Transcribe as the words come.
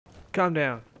Calm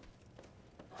down.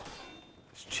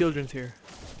 There's children's here.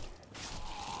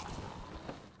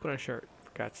 Put on a shirt,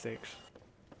 for God's sakes.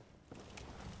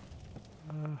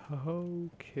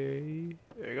 Okay.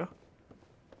 There you go.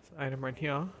 This item right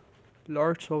here.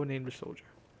 Large soul named the soldier.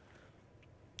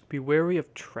 Be wary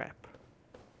of trap.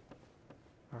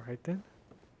 Alright then.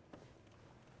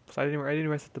 So I didn't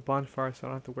rest at the bonfire, so I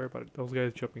don't have to worry about those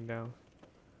guys jumping down.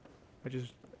 I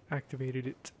just activated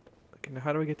it. Okay, now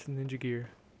how do I get to ninja gear?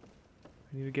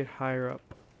 I need to get higher up.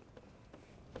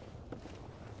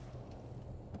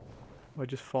 Oh, I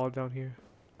just fall down here.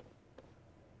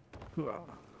 Hooah.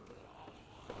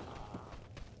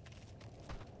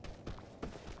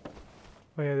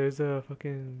 Oh yeah, there's a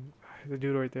fucking the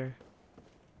dude right there.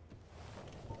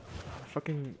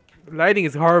 Fucking lighting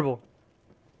is horrible.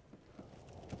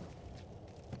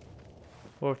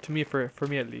 Well, to me, for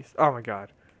me at least. Oh my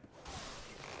god.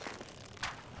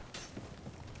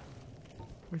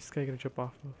 Where's this guy gonna jump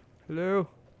off of? Hello?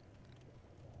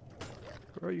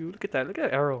 Where are you? Look at that. Look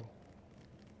at that arrow.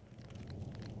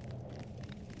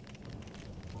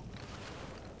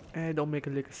 Eh, don't make a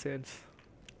lick of sense.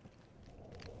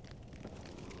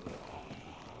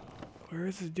 Where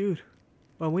is this dude?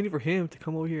 Well, I'm waiting for him to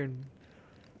come over here and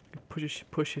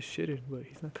push his shit in, but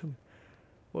he's not coming.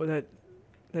 Well,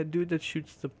 that dude that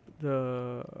shoots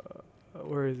the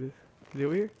where is it? Is he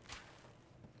over here?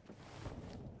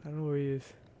 I don't know where he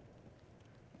is.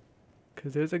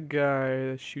 Cause there's a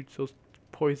guy that shoots those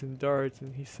poison darts,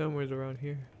 and he's somewhere around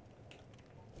here.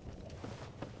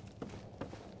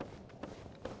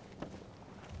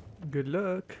 Good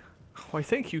luck. Why,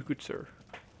 thank you, good sir.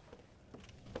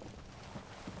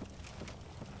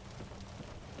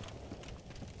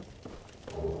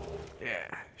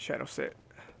 Yeah, shadow set.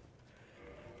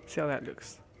 See how that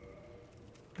looks.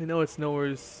 I know it's nowhere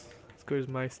as good as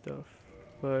my stuff,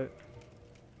 but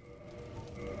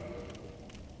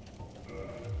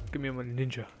give me, I'm a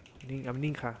ninja. I'm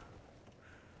ninja.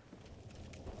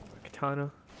 Katana.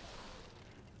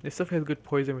 This stuff has good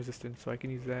poison resistance, so I can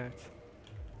use that.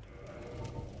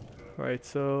 Alright,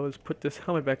 so let's put this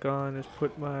helmet back on. Let's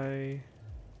put my...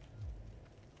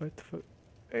 What the fuck?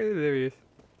 Hey, there he is.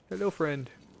 Hello, friend.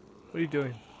 What are you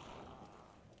doing?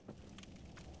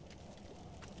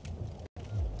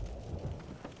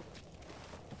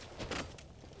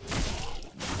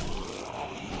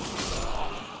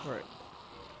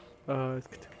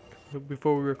 Alright.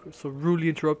 Before we were so rudely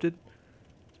interrupted,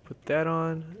 let's put that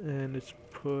on, and let's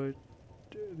put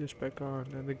this back on.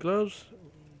 And the gloves,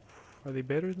 are they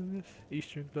better than this?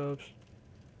 Eastern gloves.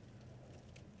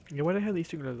 Yeah, why did I have the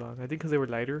Eastern gloves on? I think because they were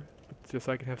lighter, just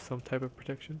so I can have some type of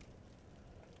protection.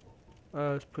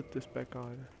 Let's put this back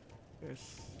on.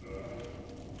 Yes.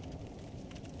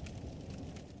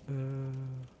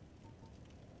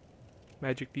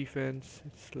 Magic defense,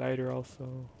 it's lighter also.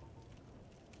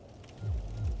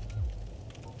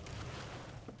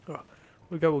 Oh,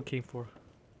 we got what we came for.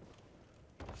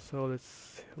 So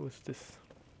let's, what's this?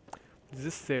 Is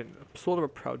this it? Soul of a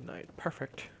Proud Knight.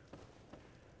 Perfect.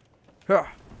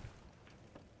 Ah.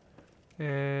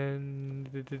 And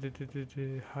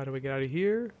how do we get out of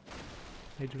here?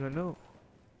 I do not know.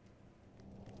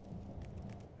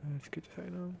 Let's get this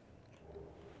item.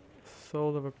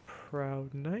 Soul of a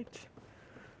Proud Knight.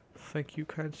 Thank you,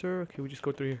 kind sir. Okay, we just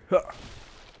go through here. Ah.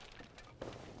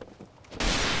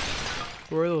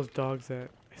 Where are those dogs at?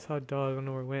 I saw a dog, I don't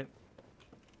know where it went.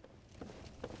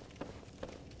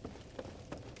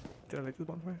 Did I light this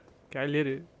bonfire? Okay, I lit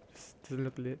it. Just doesn't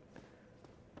look lit.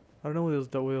 I don't know where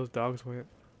those dogs went.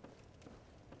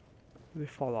 Did they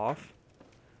fall off?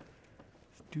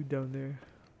 This dude down there.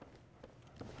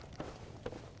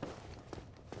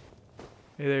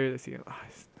 Hey, there he is. I see him. Oh,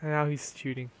 now he's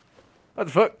shooting. What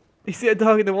the fuck? You see a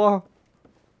dog in the wall?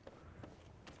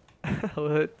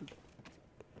 What?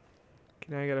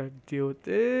 Now I gotta deal with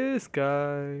this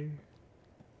guy.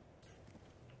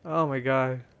 Oh my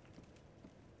god.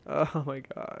 Oh my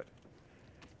god.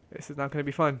 This is not gonna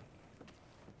be fun.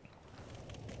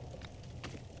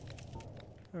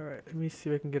 Alright, let me see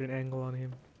if I can get an angle on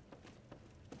him.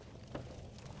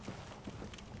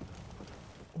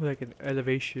 Like an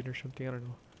elevation or something, I don't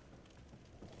know.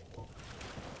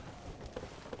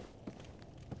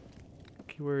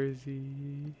 Okay, where is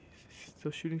he?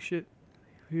 Still shooting shit?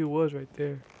 He was right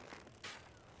there.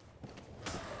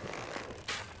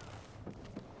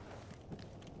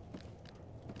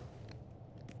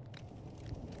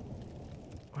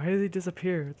 Why did he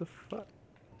disappear? What the fuck?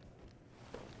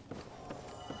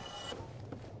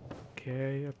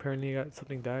 Okay, apparently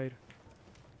something died.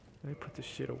 Let me put this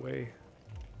shit away.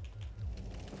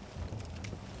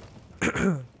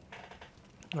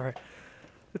 Alright.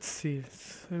 Let's see.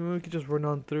 Maybe we could just run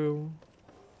on through.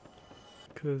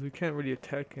 Because we can't really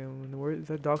attack him. And where is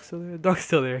that dog still there? The dog's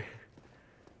still there.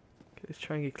 Okay, let's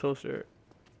try and get closer.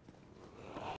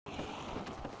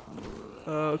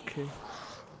 Okay.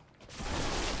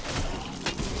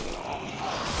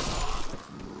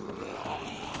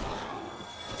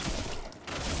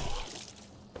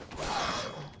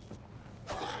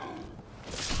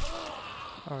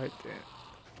 Alright then.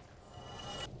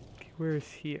 Okay, where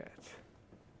is he at?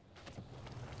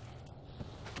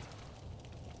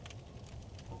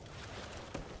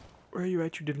 Where are you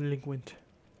at, you delinquent?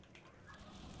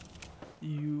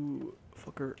 You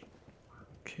fucker.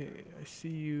 Okay, I see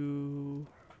you.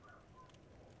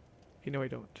 Okay, no I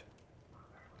don't.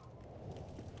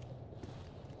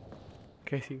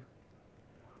 Okay, I see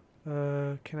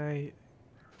you. Can I...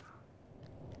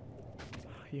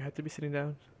 You have to be sitting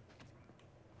down.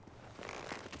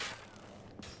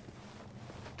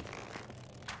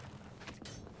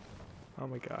 Oh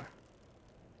my god.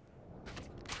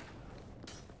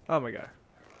 Oh my god.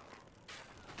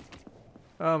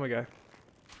 Oh my god.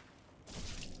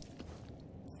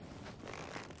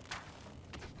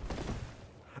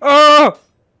 Oh!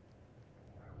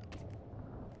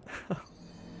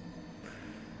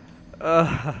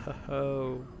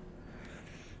 Oh.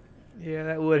 Yeah,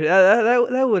 that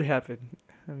would happen.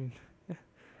 I mean,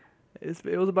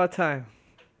 it was about time.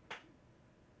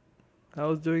 I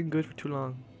was doing good for too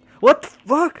long. What the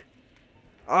fuck?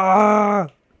 Ah!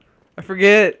 I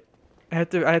forget. I had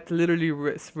to literally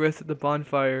rest at the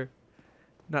bonfire,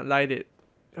 not light it.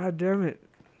 God damn it!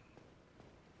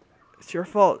 It's your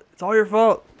fault. It's all your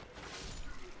fault.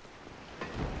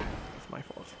 It's my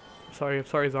fault. I'm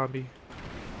sorry, zombie.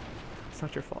 It's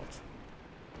not your fault.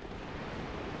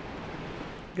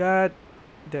 God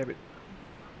damn it.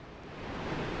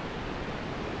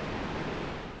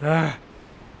 Ah.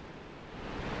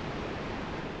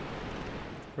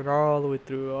 Run all the way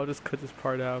through. I'll just cut this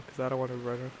part out because I don't want to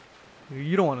run it.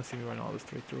 You don't want to see me run all this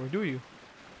way through, or do you?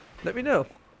 Let me know.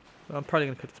 I'm probably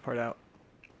going to cut this part out.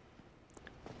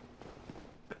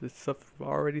 Because it's stuff I've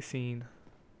already seen.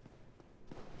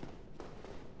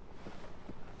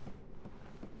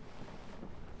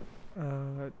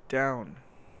 Down.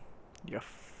 You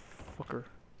fucker.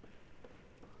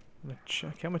 I'm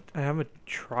gonna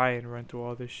try and run through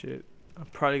all this shit. I'm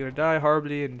probably gonna die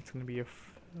horribly and it's gonna be a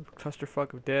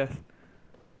clusterfuck of death.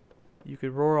 You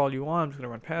could roar all you want, I'm just gonna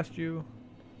run past you.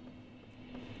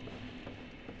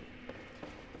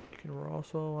 You can roar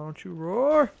also, why don't you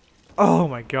roar? Oh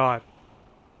my god.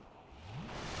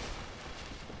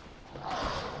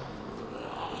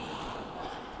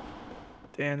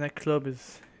 Damn, that club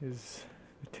is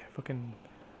fucking...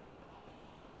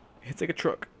 It's like a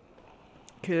truck.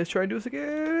 Okay, let's try and do this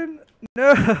again.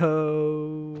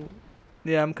 No.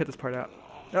 Yeah, I'm gonna cut this part out.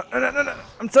 No.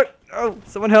 I'm stuck. Oh,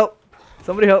 someone help.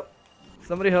 Somebody help.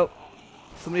 Somebody help.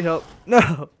 Somebody help.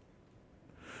 No.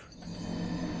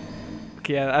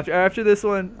 Okay, yeah, after this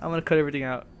one, I'm gonna cut everything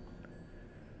out.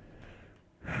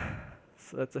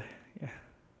 So that's a... Yeah.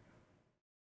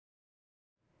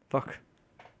 Fuck.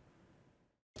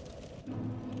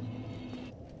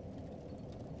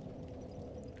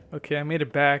 Okay, I made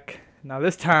it back. Now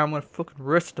this time I'm gonna fucking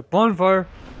rest at the bonfire.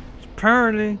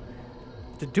 Apparently,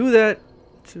 to do that,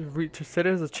 to set it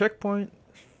as a checkpoint.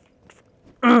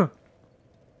 God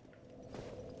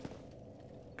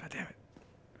damn it!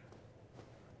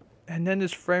 And then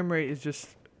this frame rate is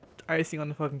just icing on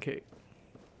the fucking cake.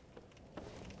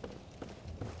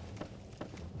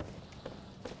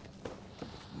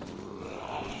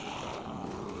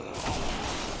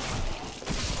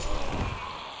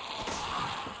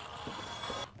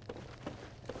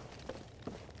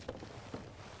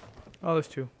 Oh, there's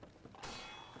two.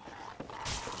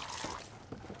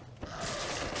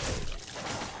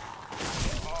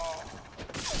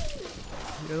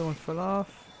 The other one fell off.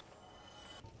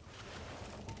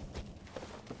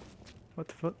 What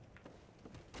the fuck?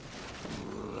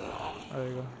 Oh, there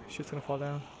you go. Shit's gonna fall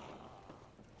down.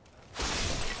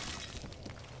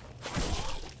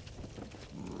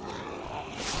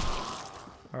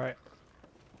 Alright.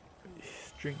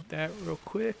 Let's drink that real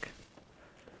quick.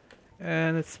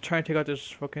 And let's try and take out this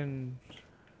fucking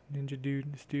ninja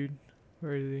dude. This dude.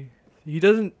 Where is he? He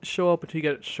doesn't show up until you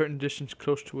get a certain distance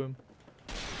close to him.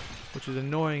 Which is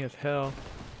annoying as hell.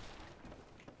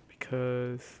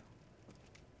 Because...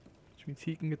 which means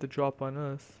he can get the drop on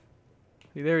us.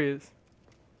 See, there he is.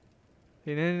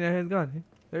 And then he's gone.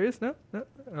 There he is? No? No?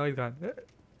 Oh, he's gone.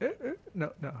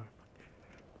 No.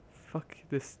 Fuck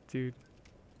this dude.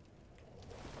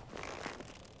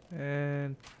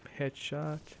 And...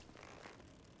 headshot.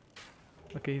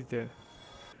 Okay, he's dead.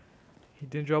 He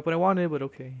didn't drop what I wanted, but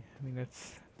okay. I mean,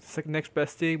 that's the second next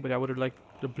best thing, but I would have liked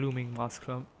the blooming moss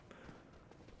clump.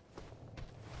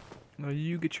 Now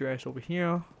you get your ass over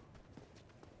here.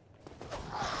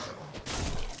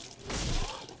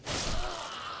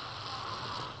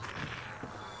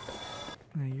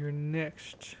 And you're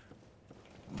next.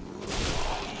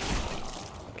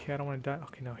 Okay, I don't want to die.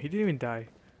 Okay, no, he didn't even die.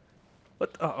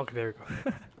 What? Oh, okay, there we go.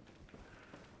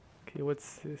 Okay,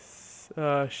 what's this?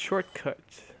 Shortcut.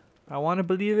 I want to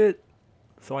believe it,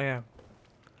 so I am.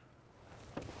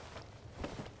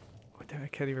 Oh, damn, I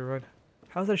can't even run.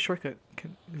 How's that a shortcut?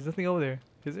 There's nothing over there.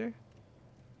 Is there?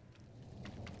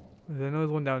 I know there's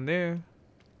one down there.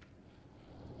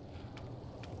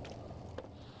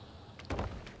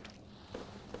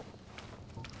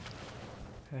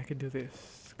 And I can do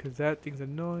this, because that thing's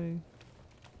annoying.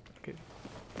 Okay.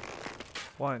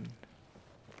 1,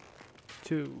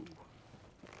 2,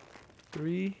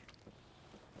 3,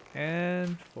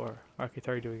 and 4. Okay, it's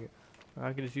already doing it.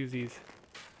 I can just use these.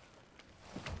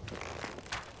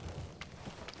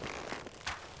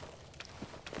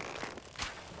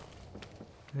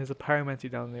 And there's a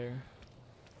pyromancy down there.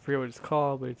 I forget what it's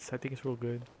called, but I think it's real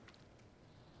good.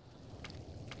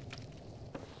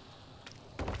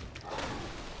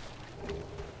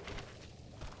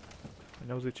 My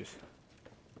nose itches.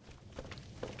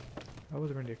 I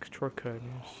wasn't really a shortcut. I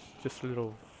mean, it's just a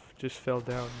little, just fell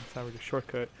down. It's not really a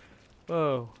shortcut.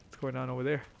 Whoa, what's going on over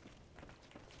there?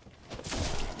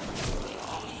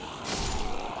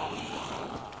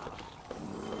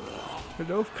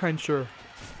 Hello, kind sir.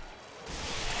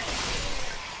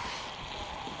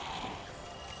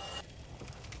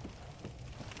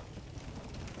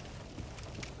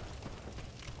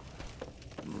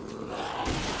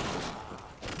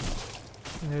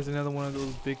 And there's another one of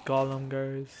those big golem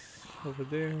guys over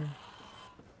there.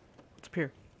 What's up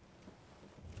here?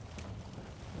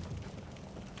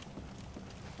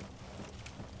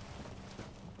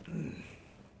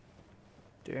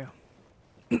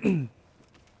 Damn.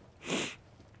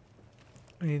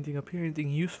 Anything up here?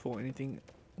 Anything useful? Anything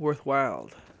worthwhile?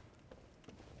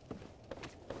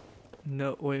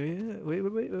 No. Wait.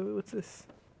 What's this?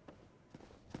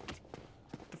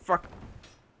 The fuck?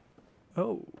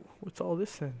 Oh, what's all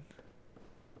this then?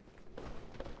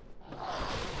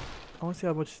 I want to see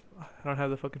how much. I don't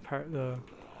have the fucking the.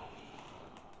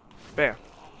 Bam.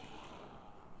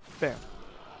 Bam.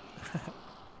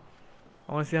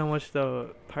 I want to see how much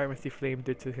the pyromancy flame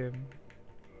did to him.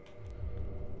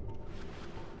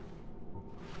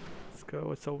 Let's go.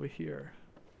 What's over here?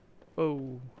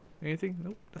 Oh, anything?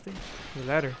 Nope, nothing. The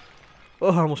ladder.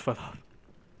 Oh, I almost fell off.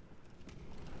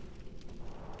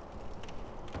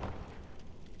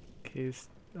 Okay,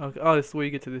 oh, this is where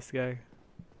you get to this guy.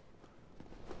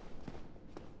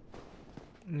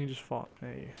 And you just fall.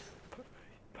 Hey,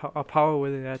 power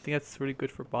with it. I think that's really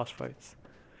good for boss fights.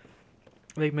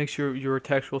 Like, makes your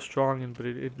attacks real strong, but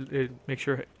it makes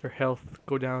your health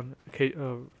go down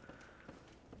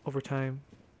over time.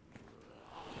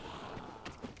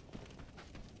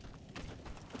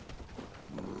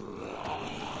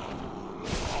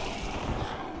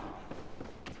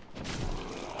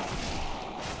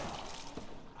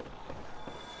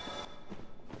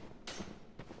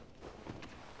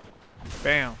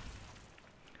 Bam.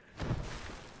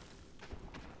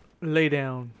 Lay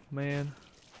down, man.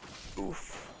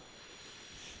 Oof.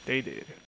 They did.